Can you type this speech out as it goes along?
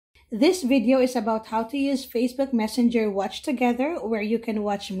This video is about how to use Facebook Messenger Watch Together, where you can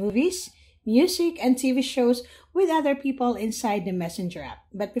watch movies, music, and TV shows with other people inside the Messenger app.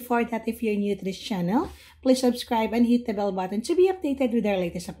 But before that, if you're new to this channel, please subscribe and hit the bell button to be updated with our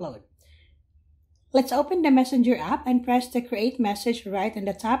latest upload. Let's open the Messenger app and press the Create Message right on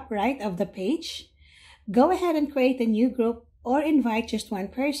the top right of the page. Go ahead and create a new group or invite just one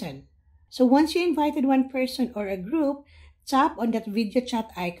person. So once you invited one person or a group, tap on that video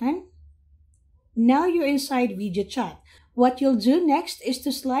chat icon. Now you're inside video chat. What you'll do next is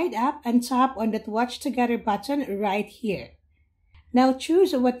to slide up and tap on that Watch Together button right here. Now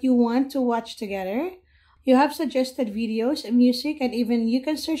choose what you want to watch together. You have suggested videos, music, and even you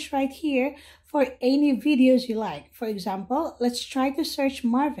can search right here for any videos you like. For example, let's try to search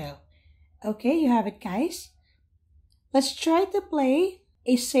Marvel. Okay, you have it, guys. Let's try to play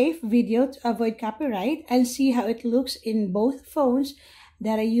a safe video to avoid copyright and see how it looks in both phones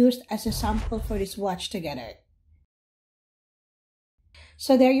that I used as a sample for this Watch Together.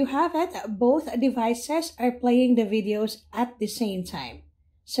 So there you have it. Both devices are playing the videos at the same time.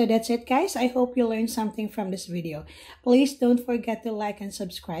 So that's it, guys. I hope you learned something from this video. Please don't forget to like and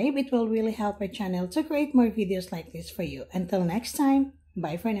subscribe. It will really help our channel to create more videos like this for you. Until next time,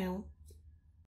 bye for now.